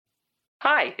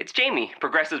Hi, it's Jamie,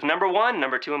 Progressive's number 1,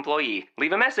 number 2 employee.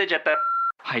 Leave a message at the...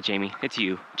 Hi, Jamie. It's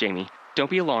you, Jamie. Don't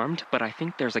be alarmed, but I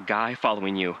think there's a guy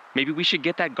following you. Maybe we should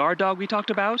get that guard dog we talked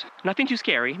about? Nothing too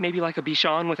scary. Maybe like a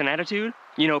Bichon with an attitude?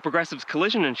 You know, Progressive's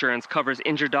collision insurance covers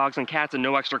injured dogs and cats at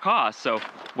no extra cost, so...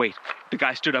 Wait, the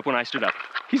guy stood up when I stood up.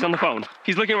 He's on the phone.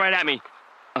 He's looking right at me.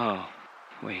 Oh,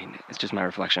 wait, it's just my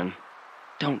reflection.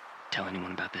 Don't tell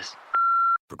anyone about this.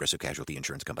 Progressive Casualty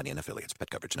Insurance Company and Affiliates. Pet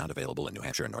coverage not available in New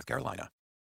Hampshire and North Carolina.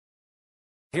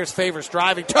 Here's Favors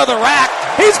driving to the rack.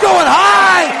 He's going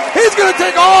high. He's going to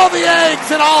take all the eggs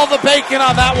and all the bacon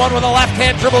on that one with a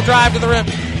left-hand dribble drive to the rim.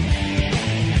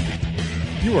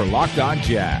 You are Locked On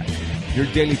Jazz, your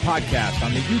daily podcast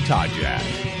on the Utah Jazz.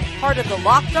 Part of the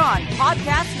Locked On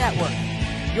Podcast Network,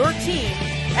 your team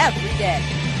every day.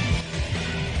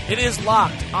 It is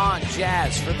Locked On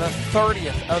Jazz for the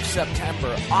 30th of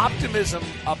September. Optimism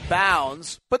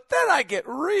abounds, but then I get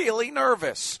really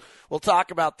nervous. We'll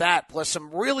talk about that, plus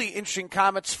some really interesting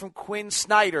comments from Quinn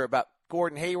Snyder about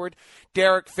Gordon Hayward,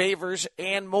 Derek Favors,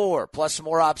 and more, plus some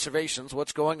more observations,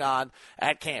 what's going on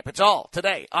at camp. It's all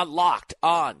today on Locked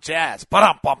On Jazz.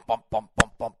 Pow.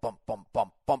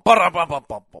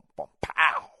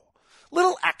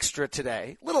 Little extra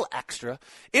today, little extra.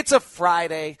 It's a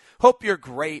Friday. Hope you're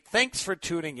great. Thanks for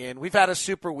tuning in. We've had a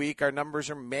super week. Our numbers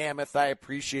are mammoth. I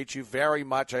appreciate you very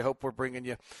much. I hope we're bringing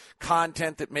you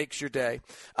content that makes your day.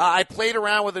 I played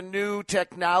around with a new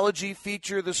technology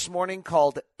feature this morning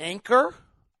called Anchor.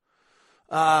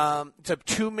 It's a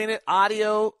 2-minute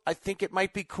audio. I think it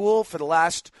might be cool. For the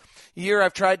last year,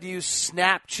 I've tried to use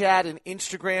Snapchat and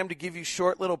Instagram to give you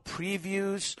short little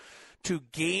previews to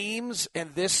games,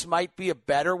 and this might be a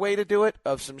better way to do it,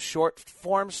 of some short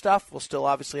form stuff. We'll still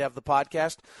obviously have the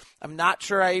podcast. I'm not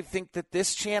sure I think that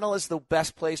this channel is the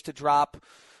best place to drop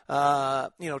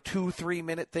 2-3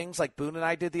 minute things like Boone and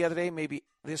I did the other day. Maybe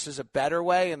this is a better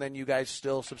way, and then you guys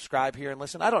still subscribe here and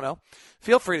listen. I don't know.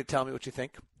 Feel free to tell me what you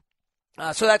think.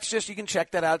 So that's just, you can check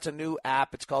that out. It's a new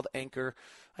app. It's called Anchor.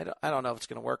 I don't know if it's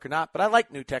going to work or not, but I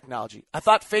like new technology. I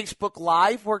thought Facebook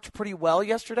Live worked pretty well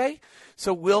yesterday,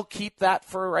 so we'll keep that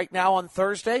for right now on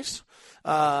Thursdays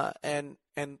and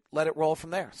let it roll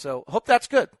from there. So hope that's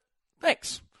good.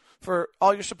 Thanks for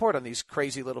all your support on these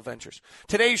crazy little ventures.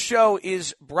 Today's show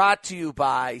is brought to you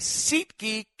by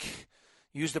SeatGeek.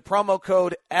 Use the promo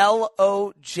code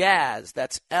LOJazz.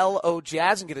 That's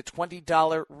LOJazz and get a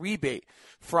 $20 rebate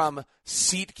from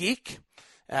SeatGeek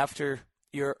after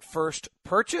your first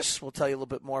purchase. We'll tell you a little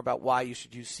bit more about why you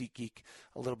should use SeatGeek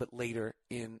a little bit later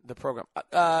in the program.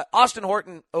 Austin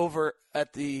Horton over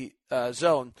at the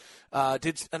Zone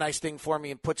did a nice thing for me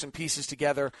and put some pieces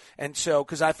together. And so,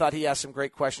 because I thought he asked some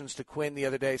great questions to Quinn the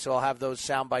other day, so I'll have those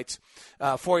sound bites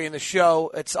for you in the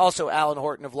show. It's also Alan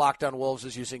Horton of Locked On Wolves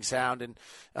is using sound, and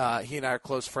he and I are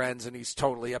close friends, and he's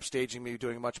totally upstaging me,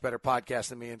 doing a much better podcast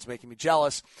than me, and it's making me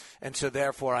jealous. And so,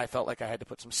 therefore, I felt like I had to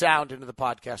put some sound into the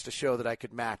podcast to show that I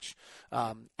could match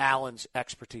Alan's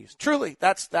expertise. Truly,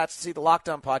 that's see, the Locked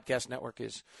On Podcast Network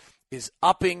is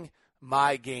upping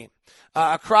my game.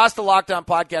 Across the Locked On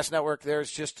Podcast Network,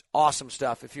 there's just awesome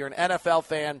stuff. If you're an NFL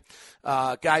fan,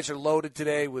 guys are loaded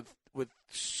today with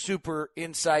super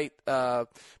insight,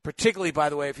 particularly, by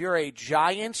the way, if you're a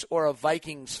Giants or a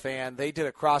Vikings fan, they did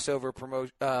a crossover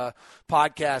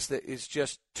podcast that is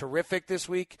just terrific this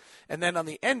week. And then on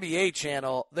the NBA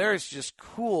channel, there's just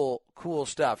cool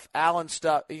stuff. Alan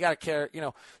stuff, you got to care,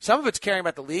 some of it's caring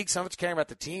about the league, some of it's caring about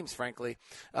the teams, frankly.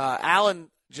 Alan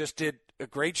just did a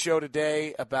great show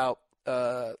today about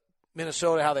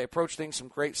Minnesota, how they approach things, some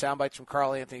great sound bites from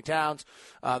Karl Anthony Towns.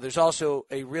 There's also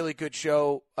a really good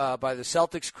show by the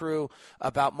Celtics crew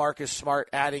about Marcus Smart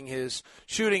adding his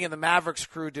shooting, and the Mavericks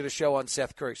crew did a show on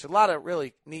Seth Curry. So a lot of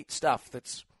really neat stuff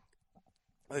that's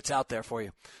out there for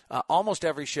you. Almost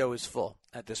every show is full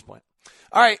at this point.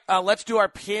 All right, let's do our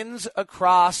pins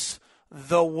across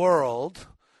the world,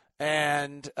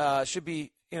 and should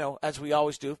be, as we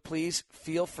always do, please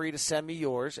feel free to send me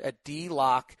yours at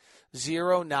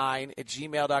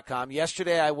dlock09@gmail.com.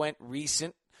 Yesterday I went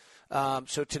recent,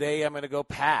 so today I'm going to go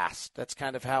past. That's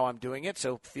kind of how I'm doing it,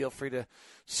 so feel free to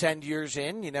send yours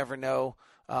in. You never know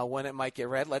when it might get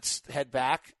read. Let's head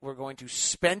back. We're going to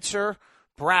Spencer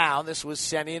Brown. This was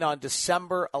sent in on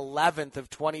December 11th of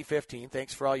 2015.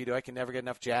 Thanks for all you do. I can never get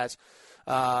enough jazz.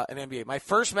 in NBA. My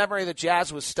first memory of the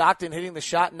Jazz was Stockton hitting the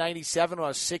shot in 97 when I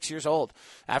was 6 years old.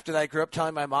 After that, I grew up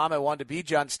telling my mom I wanted to be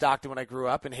John Stockton when I grew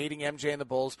up and hating MJ and the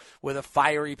Bulls with a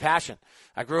fiery passion.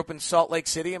 I grew up in Salt Lake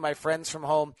City, and my friends from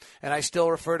home and I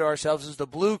still refer to ourselves as the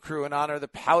Blue Crew in honor of the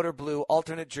powder blue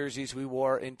alternate jerseys we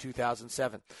wore in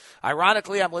 2007.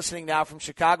 Ironically, I'm listening now from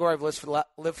Chicago, where I've lived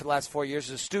for the last 4 years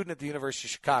as a student at the University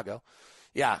of Chicago.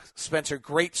 Yeah, Spencer,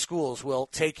 great schools will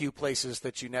take you places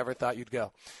that you never thought you'd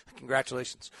go.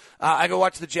 Congratulations. I go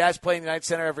watch the Jazz play in the United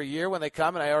Center every year when they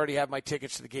come, and I already have my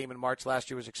tickets to the game in March. Last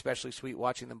year was especially sweet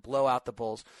watching them blow out the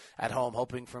Bulls at home,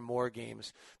 hoping for more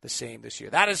games the same this year.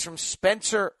 That is from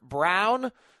Spencer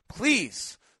Brown.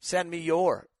 Please send me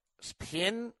your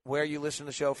pin where you listen to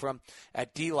the show from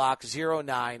at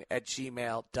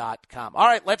dlock09@gmail.com. All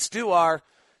right, let's do our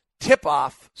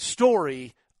tip-off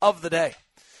story of the day.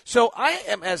 So I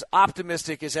am as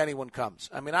optimistic as anyone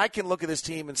comes. I mean, I can look at this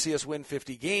team and see us win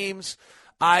 50 games.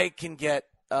 I can get,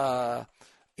 I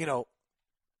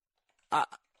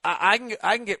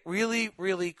can get really,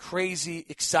 really crazy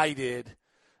excited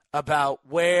about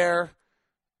where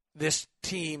this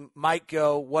team might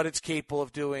go, what it's capable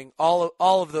of doing, all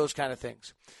of those kind of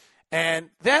things. And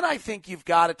then I think you've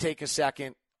got to take a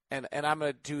second, and I'm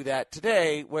going to do that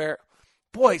today, where,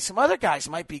 boy, some other guys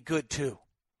might be good too.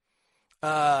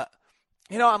 I'm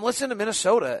listening to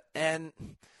Minnesota, and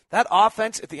that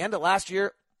offense at the end of last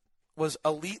year was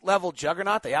elite-level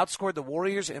juggernaut. They outscored the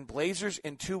Warriors and Blazers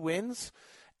in 2 wins.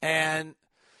 And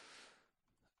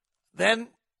then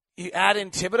you add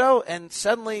in Thibodeau, and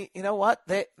suddenly, you know what?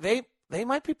 They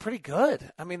might be pretty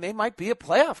good. I mean, they might be a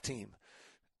playoff team.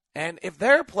 And if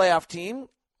they're a playoff team,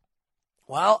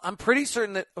 well, I'm pretty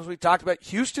certain that, as we talked about,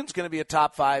 Houston's going to be a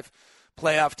top 5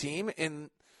 playoff team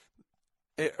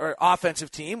or offensive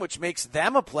team, which makes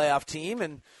them a playoff team.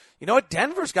 And you know what?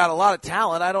 Denver's got a lot of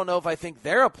talent. I don't know if I think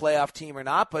they're a playoff team or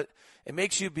not, but it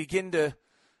makes you begin to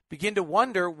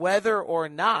wonder whether or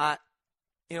not,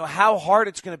 how hard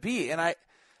it's going to be. And I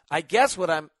guess what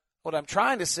I'm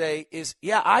trying to say is,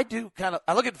 yeah, I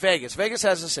look at Vegas. Vegas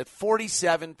has us at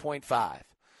 47.5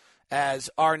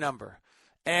 as our number.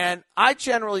 And I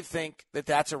generally think that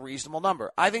that's a reasonable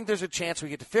number. I think there's a chance we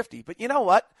get to 50. But you know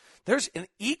what? There's an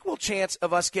equal chance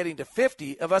of us getting to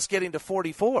 50, of us getting to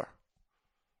 44.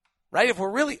 Right? If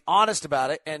we're really honest about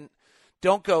it and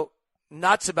don't go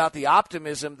nuts about the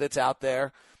optimism that's out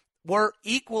there, we're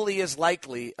equally as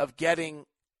likely of getting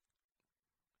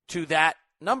to that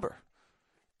number.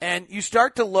 And you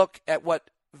start to look at what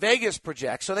Vegas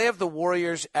projects. So they have the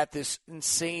Warriors at this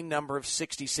insane number of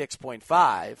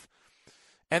 66.5.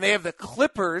 And they have the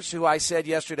Clippers, who I said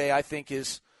yesterday I think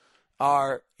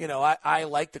I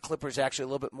like the Clippers actually a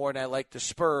little bit more than I like the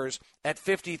Spurs at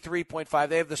 53.5.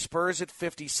 They have the Spurs at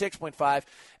 56.5,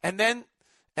 and then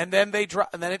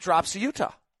it drops to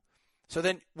Utah. So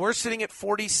then we're sitting at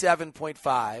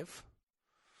 47.5,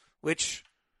 which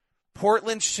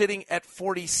Portland's sitting at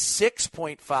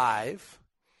 46.5.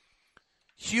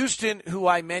 Houston, who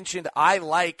I mentioned I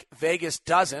like, Vegas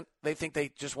doesn't. They think they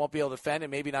just won't be able to defend and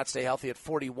maybe not stay healthy at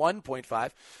 41.5.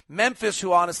 Memphis,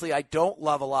 who honestly I don't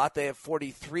love a lot, they have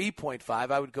 43.5.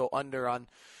 I would go under on,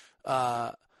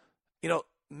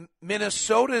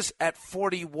 Minnesota's at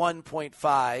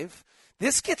 41.5.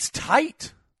 This gets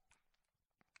tight,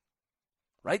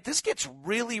 right? This gets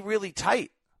really, really tight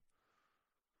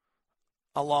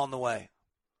along the way.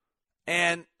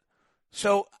 And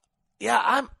so,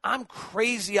 yeah, I'm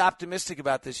crazy optimistic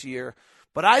about this year,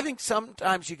 but I think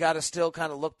sometimes you got to still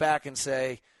kind of look back and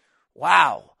say,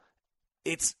 "Wow,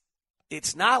 it's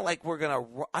not like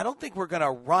I don't think we're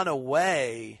gonna run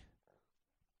away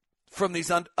from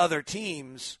these other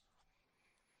teams.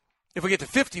 If we get to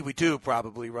 50, we do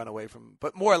probably run away from them,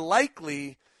 but more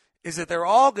likely is that they're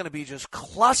all going to be just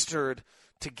clustered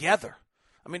together."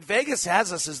 I mean, Vegas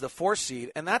has us as the 4th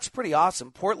seed, and that's pretty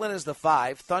awesome. Portland is the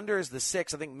 5. Thunder is the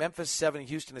 6. I think Memphis 7.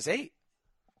 Houston is 8.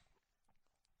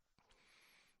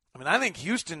 I mean, I think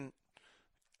Houston,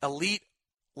 elite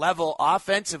level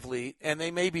offensively, and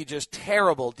they may be just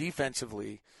terrible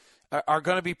defensively, are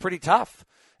going to be pretty tough.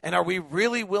 And are we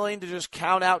really willing to just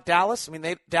count out Dallas? I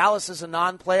mean, Dallas is a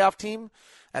non-playoff team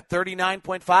at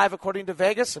 39.5 according to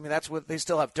Vegas. I mean, that's what they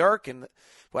still have Dirk, and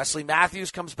Wesley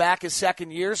Matthews comes back his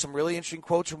second year. Some really interesting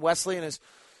quotes from Wesley in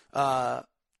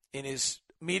his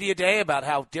media day about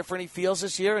how different he feels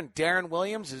this year. And Darren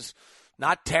Williams is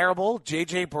not terrible.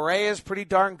 J.J. Barea is pretty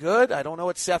darn good. I don't know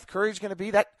what Seth Curry's going to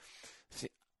be. That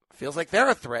feels like they're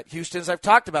a threat. Houston's I've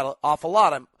talked about an awful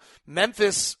lot.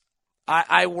 Memphis,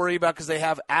 I worry about because they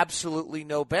have absolutely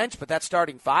no bench. But that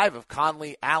starting 5 of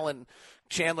Conley, Allen,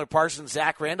 Chandler Parsons,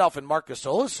 Zach Randolph, and Marc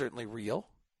Gasol is certainly real.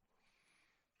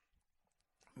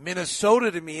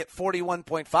 Minnesota to me at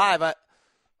 41.5,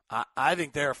 I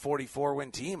think they're a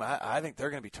 44-win team. I think they're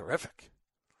going to be terrific.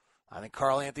 I think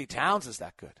Karl-Anthony Towns is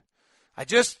that good. I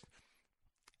just,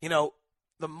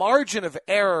 the margin of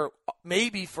error,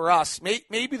 maybe for us,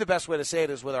 maybe the best way to say it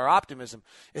is with our optimism,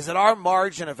 is that our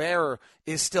margin of error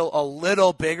is still a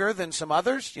little bigger than some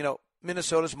others.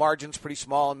 Minnesota's margin's pretty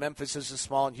small, and Memphis is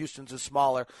small, and Houston's is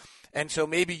smaller. And so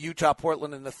maybe Utah,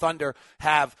 Portland, and the Thunder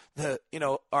have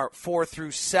are 4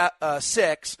 through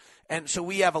 6, and so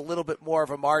we have a little bit more of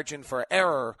a margin for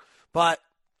error. But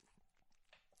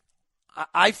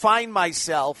I find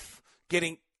myself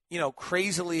getting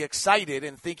crazily excited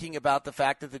and thinking about the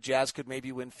fact that the Jazz could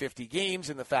maybe win 50 games,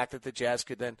 and the fact that the Jazz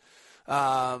could then,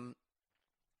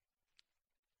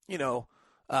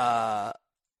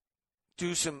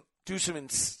 do some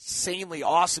insanely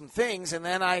awesome things, and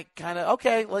then I kind of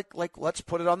let's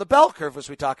put it on the bell curve as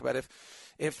we talk about.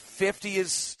 If 50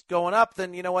 is going up,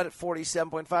 then you know what, at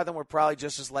 47.5, then we're probably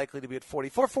just as likely to be at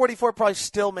 44. 44 probably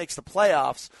still makes the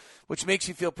playoffs, which makes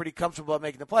you feel pretty comfortable about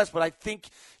making the playoffs. But I think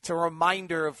it's a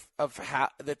reminder of how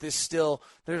that this still,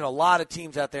 there's a lot of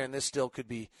teams out there, and this still could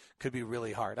be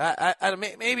really hard.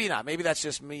 Maybe not. Maybe that's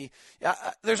just me.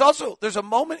 There's a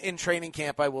moment in training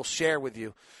camp I will share with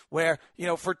you where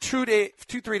for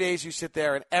 2-3 days you sit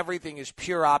there and everything is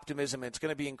pure optimism. It's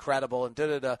going to be incredible and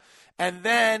and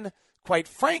then, quite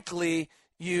frankly,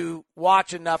 you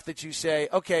watch enough that you say,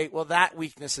 okay, well, that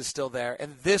weakness is still there,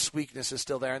 and this weakness is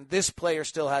still there, and this player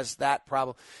still has that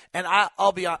problem. And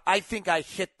I'll be honest, I think I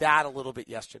hit that a little bit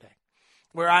yesterday,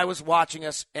 where I was watching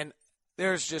us, and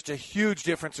there's just a huge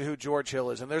difference in who George Hill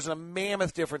is, and there's a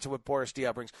mammoth difference in what Boris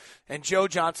Diaw brings. And Joe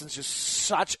Johnson's just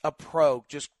such a pro.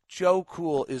 Just Joe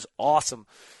Cool is awesome.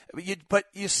 But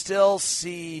you still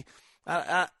see,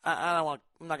 I'm not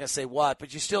going to say what,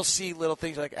 but you still see little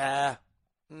things like,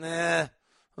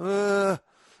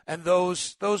 and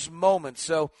those moments.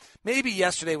 So maybe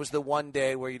yesterday was the one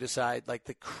day where you decide, like,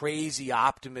 the crazy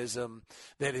optimism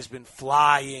that has been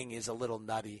flying is a little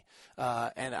nutty.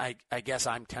 And I guess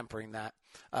I'm tempering that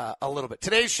a little bit.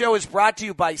 Today's show is brought to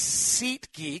you by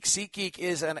SeatGeek. SeatGeek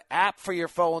is an app for your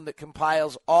phone that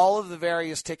compiles all of the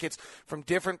various tickets from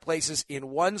different places in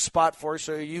one spot for you,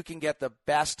 so you can get the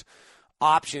best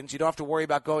options. You don't have to worry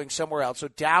about going somewhere else. So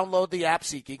download the app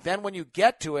SeatGeek. Then when you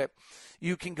get to it,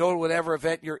 you can go to whatever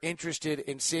event you're interested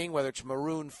in seeing, whether it's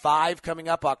Maroon 5 coming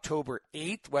up October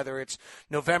 8th, whether it's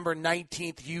November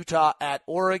 19th Utah at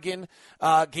Oregon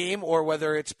game, or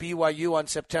whether it's BYU on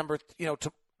September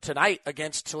tonight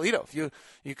against Toledo. If you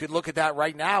could look at that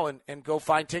right now and go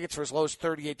find tickets for as low as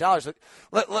 $38.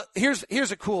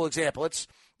 Here's a cool example.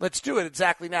 Let's do it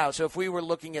exactly now. So if we were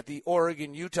looking at the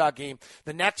Oregon-Utah game,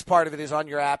 the next part of it is on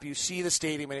your app. You see the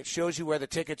stadium, and it shows you where the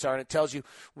tickets are, and it tells you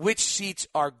which seats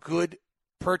are good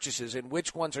purchases and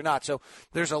which ones are not. So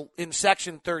in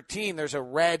section 13, there's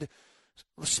a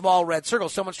small red circle.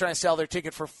 Someone's trying to sell their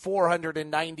ticket for $493,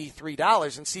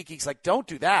 and SeatGeek's like, don't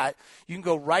do that. You can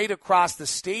go right across the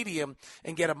stadium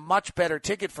and get a much better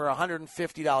ticket for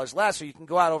 $150 less. So you can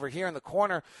go out over here in the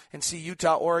corner and see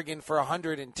Utah-Oregon for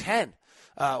 $110.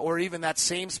 Or even that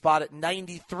same spot at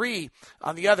 93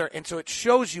 on the other. And so it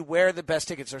shows you where the best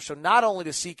tickets are. So not only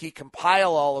does SeatGeek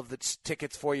compile all of the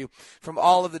tickets for you from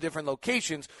all of the different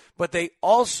locations, but they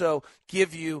also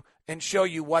give you and show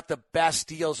you what the best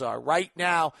deals are. Right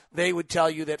now, they would tell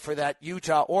you that for that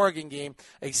Utah-Oregon game,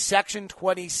 a Section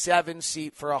 27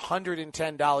 seat for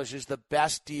 $110 is the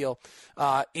best deal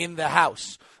in the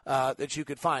house that you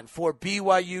could find. For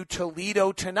BYU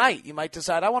Toledo tonight, you might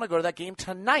decide, I want to go to that game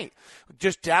tonight.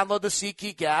 Just download the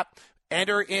SeatGeek app,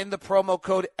 enter in the promo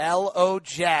code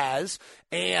LOJazz,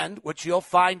 and what you'll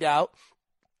find out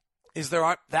is there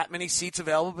aren't that many seats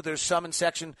available, but there's some in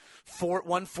section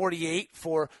 148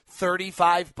 for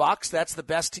 $35. That's the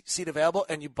best seat available,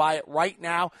 and you buy it right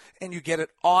now, and you get it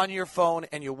on your phone,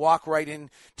 and you walk right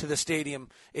into the stadium.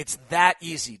 It's that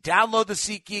easy. Download the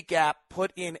SeatGeek app,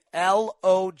 put in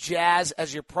LOJazz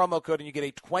as your promo code, and you get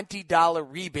a $20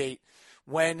 rebate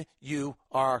when you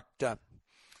are done.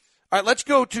 All right, let's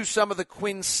go to some of the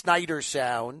Quinn Snyder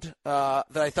sound that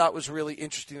I thought was really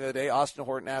interesting the other day. Austin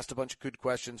Horton asked a bunch of good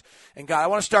questions. And, God, I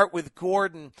want to start with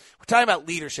Gordon. We're talking about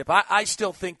leadership. I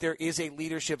still think there is a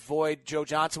leadership void. Joe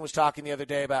Johnson was talking the other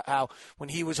day about how when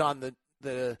he was on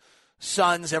the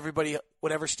Suns, everybody,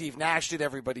 whatever Steve Nash did,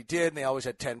 everybody did, and they always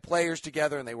had 10 players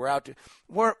together, and they were out.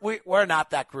 We're not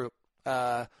that group.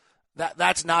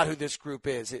 That's not who this group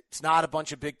is. It's not a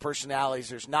bunch of big personalities.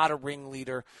 There's not a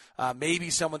ringleader. Maybe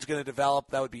someone's going to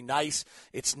develop. That would be nice.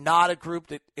 It's not a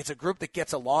group it's a group that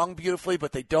gets along beautifully,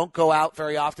 but they don't go out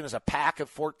very often as a pack of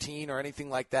 14 or anything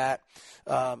like that.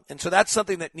 And so that's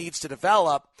something that needs to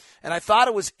develop. And I thought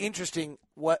it was interesting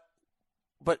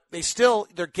but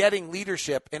they're getting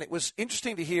leadership. And it was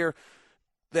interesting to hear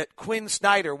that Quinn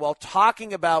Snyder, while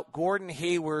talking about Gordon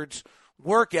Hayward's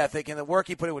work ethic and the work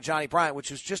he put in with Johnny Bryant, which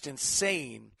was just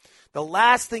insane, the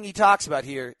last thing he talks about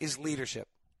here is leadership.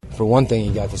 For one thing,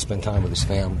 he got to spend time with his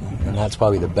family, and that's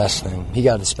probably the best thing. He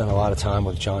got to spend a lot of time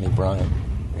with Johnny Bryant,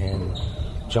 and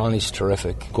Johnny's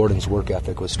terrific. Gordon's work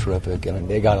ethic was terrific, and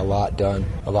they got a lot done.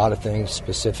 A lot of things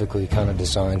specifically kind of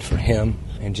designed for him,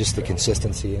 and just the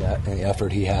consistency and the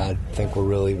effort he had, I think were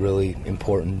really, really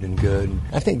important and good. And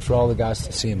I think for all the guys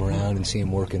to see him around and see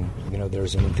him working,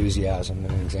 there's an enthusiasm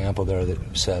and an example there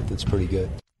that's pretty good.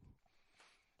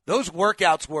 Those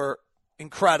workouts were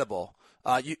incredible.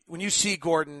 When you see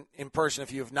Gordon in person,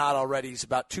 if you have not already, he's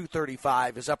about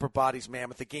 235. His upper body's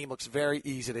mammoth. The game looks very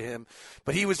easy to him.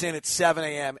 But he was in at 7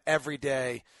 a.m. every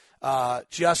day,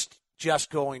 just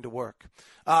going to work.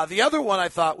 The other one I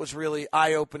thought was really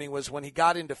eye-opening was when he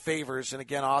got into Favors, and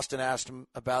again, Austin asked him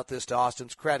about this, to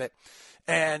Austin's credit.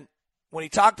 And when he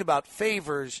talked about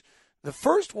Favors, the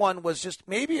first one was just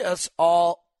maybe us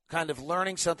all kind of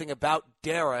learning something about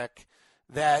Derek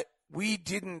that we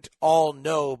didn't all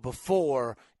know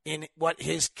before in what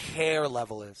his care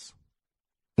level is.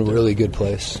 Really good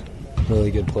place.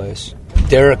 Really good place.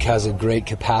 Derek has a great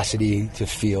capacity to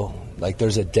feel. Like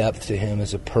there's a depth to him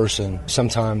as a person.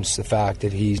 Sometimes the fact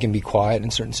that he can be quiet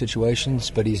in certain situations,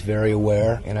 but he's very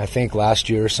aware. And I think last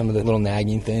year, some of the little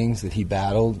nagging things that he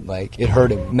battled, like it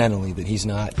hurt him mentally that he's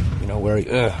not,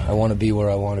 where I want to be where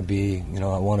I want to be.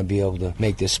 I want to be able to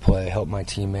make this play, help my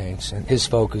teammates. And his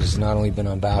focus has not only been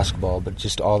on basketball, but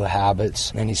just all the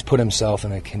habits. And he's put himself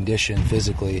in a condition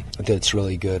physically that's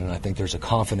really good. And I think there's a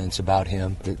confidence about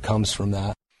him that comes from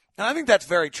that. And I think that's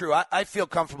very true. I feel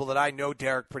comfortable that I know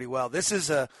Derek pretty well. This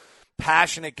is a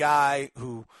passionate guy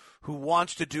who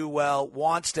wants to do well,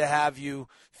 wants to have you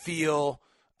feel,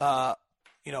 proud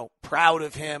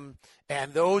of him.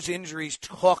 And those injuries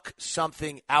took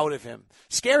something out of him.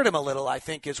 Scared him a little, I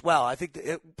think, as well. I think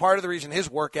part of the reason his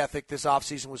work ethic this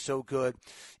offseason was so good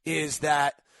is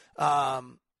that I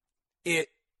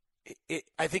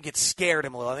think it scared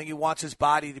him a little. I think he wants his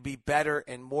body to be better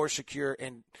and more secure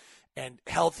and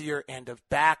healthier and to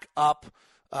back up,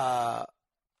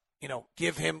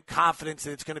 give him confidence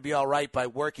that it's going to be all right by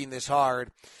working this hard.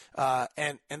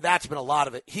 And that's been a lot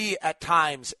of it. He, at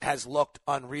times, has looked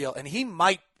unreal, and he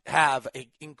might have an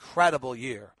incredible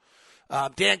year.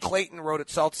 Dan Clayton wrote at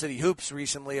Salt City Hoops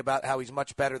recently about how he's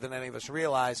much better than any of us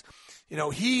realize.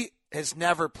 He has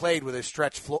never played with a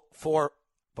stretch four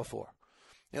before.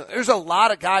 There's a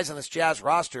lot of guys on this Jazz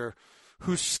roster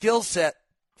whose skill set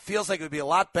feels like it would be a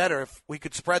lot better if we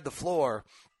could spread the floor.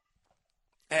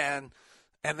 And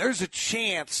there's a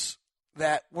chance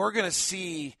that we're going to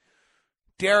see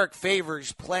Derek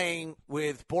Favors playing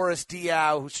with Boris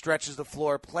Diaw, who stretches the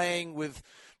floor, playing with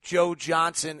Joe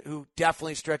Johnson, who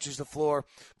definitely stretches the floor,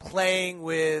 playing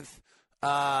with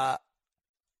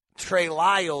Trey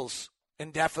Lyles,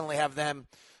 and definitely have them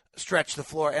stretch the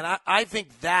floor. And I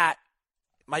think that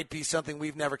might be something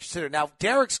we've never considered. Now,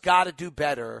 Derek's got to do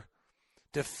better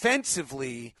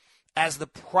defensively as the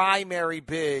primary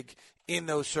big in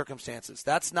those circumstances.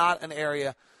 That's not an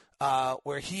area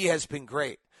where he has been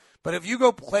great. But if you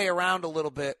go play around a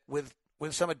little bit with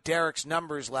some of Derek's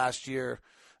numbers last year,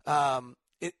 he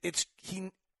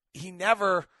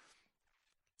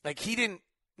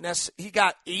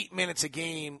got 8 minutes a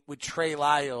game with Trey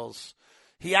Lyles.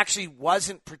 He actually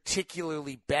wasn't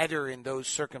particularly better in those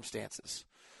circumstances.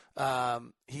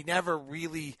 He never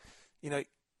really,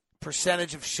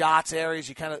 percentage of shots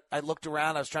areas. I looked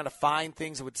around. I was trying to find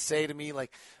things that would say to me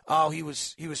like, oh, he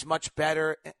was much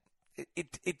better.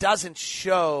 It doesn't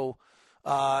show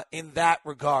in that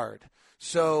regard.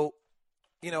 So,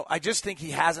 I just think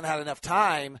he hasn't had enough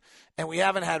time, and we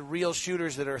haven't had real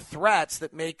shooters that are threats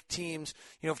that make teams.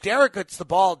 If Derek gets the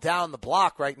ball down the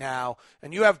block right now,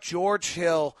 and you have George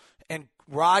Hill and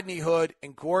Rodney Hood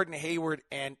and Gordon Hayward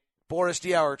and Boris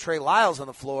Diaw or Trey Lyles on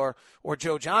the floor or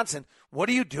Joe Johnson, what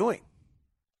are you doing?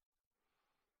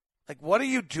 What are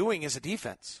you doing as a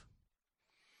defense?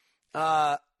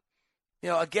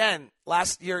 Again,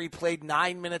 last year he played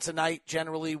 9 minutes a night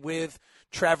generally with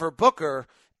Trevor Booker,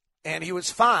 and he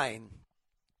was fine.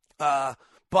 But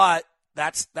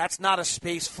that's not a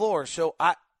space floor. So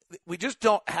we just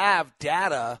don't have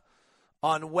data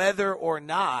on whether or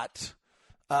not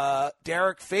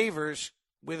Derek Favors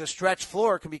with a stretch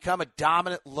floor can become a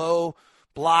dominant low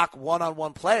block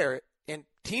one-on-one player, and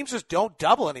teams just don't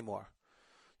double anymore.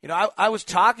 I was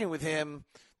talking with him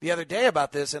the other day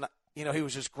about this, and he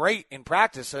was just great in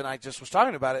practice, and I just was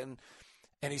talking about it,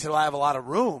 and he said, well, I have a lot of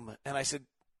room, and I said,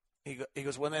 he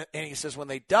goes, when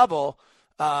they double,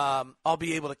 I'll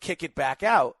be able to kick it back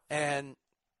out, and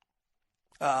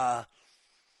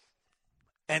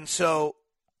so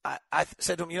I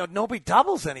said to him, nobody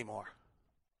doubles anymore.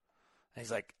 And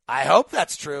he's like, I hope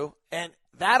that's true. And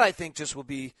that, I think, just will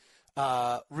be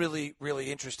really,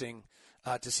 really interesting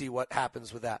to see what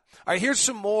happens with that. All right, here's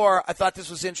some more. I thought this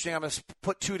was interesting. I'm going to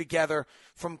put two together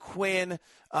from Quinn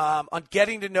on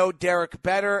getting to know Derek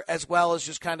better, as well as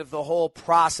just kind of the whole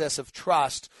process of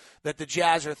trust that the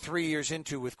Jazz are 3 years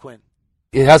into with Quinn.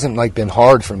 It hasn't been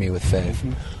hard for me with Faith.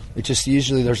 It just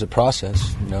usually there's a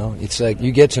process, It's like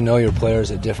you get to know your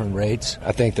players at different rates.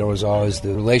 I think there was always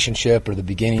the relationship or the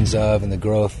beginnings of and the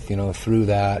growth, through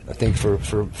that. I think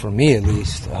for me at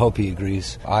least, I hope he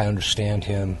agrees, I understand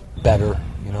him better.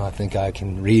 I think I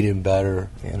can read him better,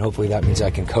 and hopefully that means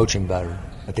I can coach him better.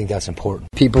 I think that's important.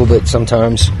 People that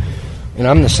sometimes, and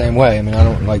I'm the same way. I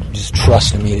don't just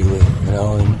trust immediately,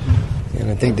 and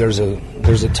I think there's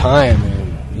a time.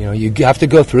 You have to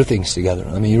go through things together.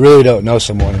 You really don't know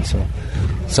someone until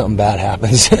something bad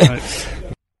happens.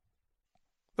 Right.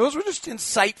 Those were just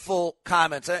insightful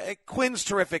comments. Quinn's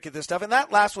terrific at this stuff, and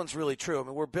that last one's really true.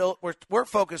 We're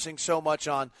focusing so much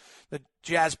on the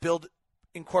Jazz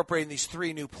incorporating these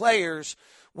three new players,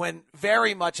 when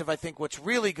very much of, I think, what's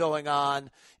really going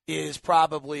on is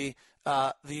probably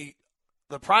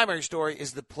the primary story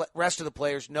is the rest of the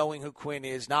players knowing who Quinn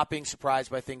is, not being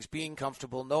surprised by things, being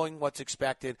comfortable, knowing what's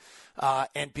expected,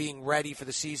 and being ready for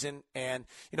the season. And,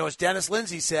 as Dennis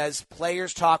Lindsay says,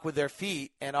 players talk with their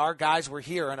feet, and our guys were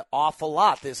here an awful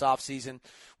lot this offseason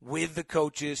with the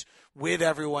coaches, with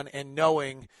everyone, and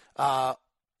knowing,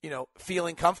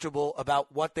 feeling comfortable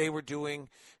about what they were doing,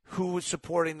 who was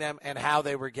supporting them, and how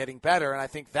they were getting better. And I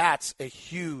think that's a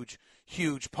huge,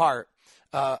 huge part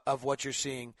of what you're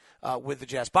seeing with the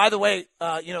Jazz. By the way,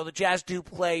 the Jazz do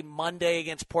play Monday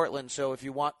against Portland, so if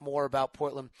you want more about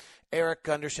Portland, Eric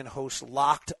Gunderson hosts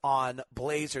Locked on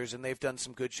Blazers, and they've done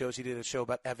some good shows. He did a show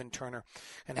about Evan Turner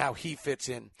and how he fits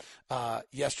in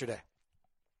yesterday.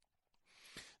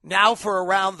 Now for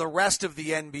around the rest of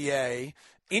the NBA,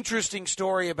 interesting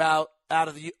story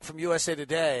from USA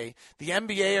Today. The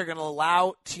NBA are going to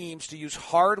allow teams to use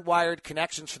hardwired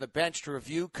connections from the bench to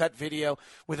review cut video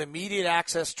with immediate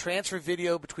access, transfer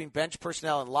video between bench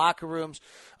personnel and locker rooms.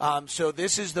 So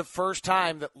this is the first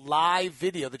time that live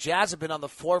video, the Jazz have been on the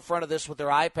forefront of this with their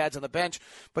iPads on the bench,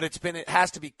 but it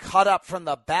has to be cut up from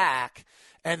the back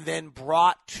and then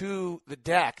brought to the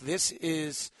deck. This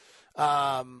is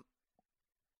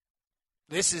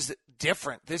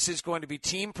different. This is going to be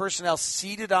team personnel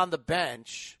seated on the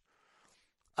bench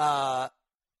are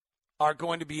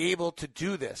going to be able to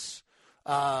do this.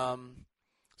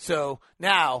 So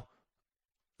now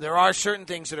there are certain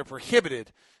things that are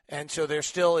prohibited, and so there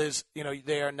still is,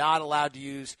 they are not allowed to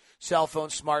use cell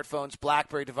phones, smartphones,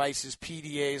 BlackBerry devices,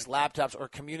 PDAs, laptops, or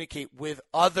communicate with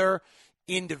other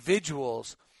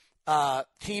individuals.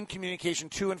 Team communication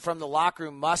to and from the locker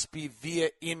room must be via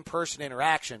in-person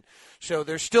interaction. So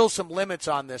there's still some limits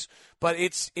on this, but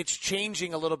it's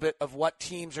changing a little bit of what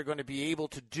teams are going to be able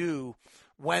to do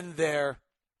when they're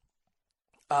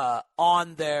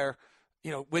on their,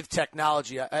 with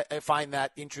technology. I find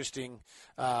that interesting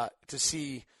to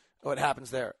see what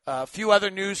happens there. A few other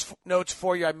news notes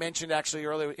for you. I mentioned actually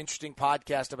earlier an interesting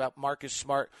podcast about Marcus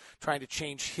Smart trying to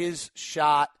change his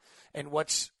shot and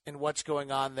what's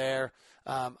going on there.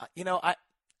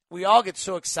 We all get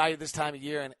so excited this time of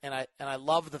year, and I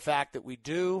love the fact that we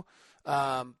do.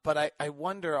 But I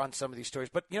wonder on some of these stories.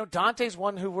 But Dante's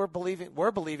one who we're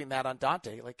believing that on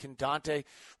Dante. Like, can Dante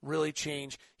really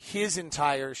change his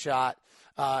entire shot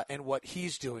and what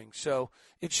he's doing? So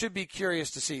it should be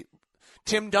curious to see.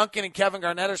 Tim Duncan and Kevin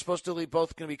Garnett are supposed to be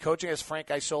both going to be coaching, as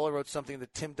Frank Isola wrote something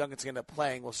that Tim Duncan's going to end up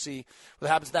playing. We'll see what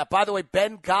happens to that. By the way,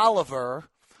 Ben Golliver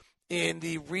in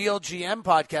the Real GM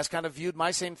podcast kind of viewed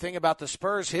my same thing about the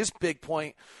Spurs. His big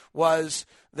point was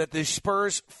that the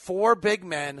Spurs, 4 big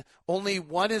men, only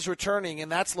one is returning,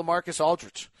 and that's LaMarcus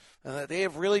Aldridge. And that they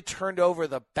have really turned over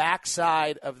the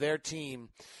backside of their team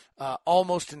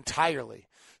almost entirely.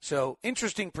 So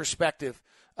interesting perspective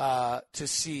to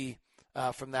see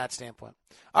from that standpoint.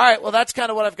 All right, well, that's kind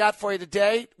of what I've got for you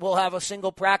today. We'll have a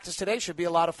single practice today. Should be a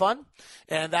lot of fun.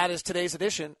 And that is today's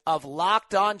edition of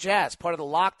Locked On Jazz, part of the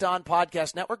Locked On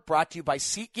Podcast Network, brought to you by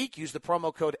SeatGeek. Use the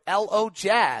promo code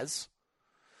LOJazz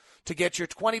to get your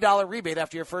 $20 rebate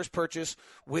after your first purchase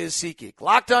with SeatGeek.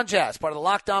 Locked On Jazz, part of the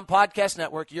Locked On Podcast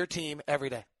Network, your team every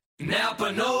day.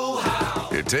 Napa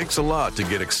know-how. It takes a lot to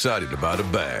get excited about a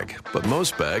bag, but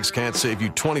most bags can't save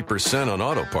you 20% on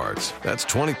auto parts. That's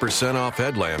 20% off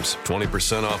headlamps,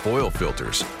 20% off oil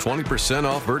filters, 20%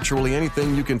 off virtually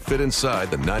anything you can fit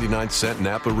inside the 99-cent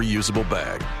Napa reusable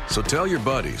bag. So tell your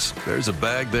buddies, there's a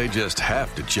bag they just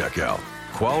have to check out.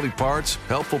 Quality parts,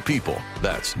 helpful people.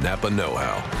 That's Napa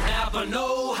know-how. Napa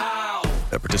know-how.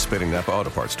 At participating Napa Auto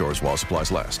Parts stores while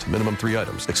supplies last. Minimum 3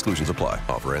 items. Exclusions apply.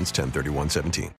 Offer ends 10/31/17.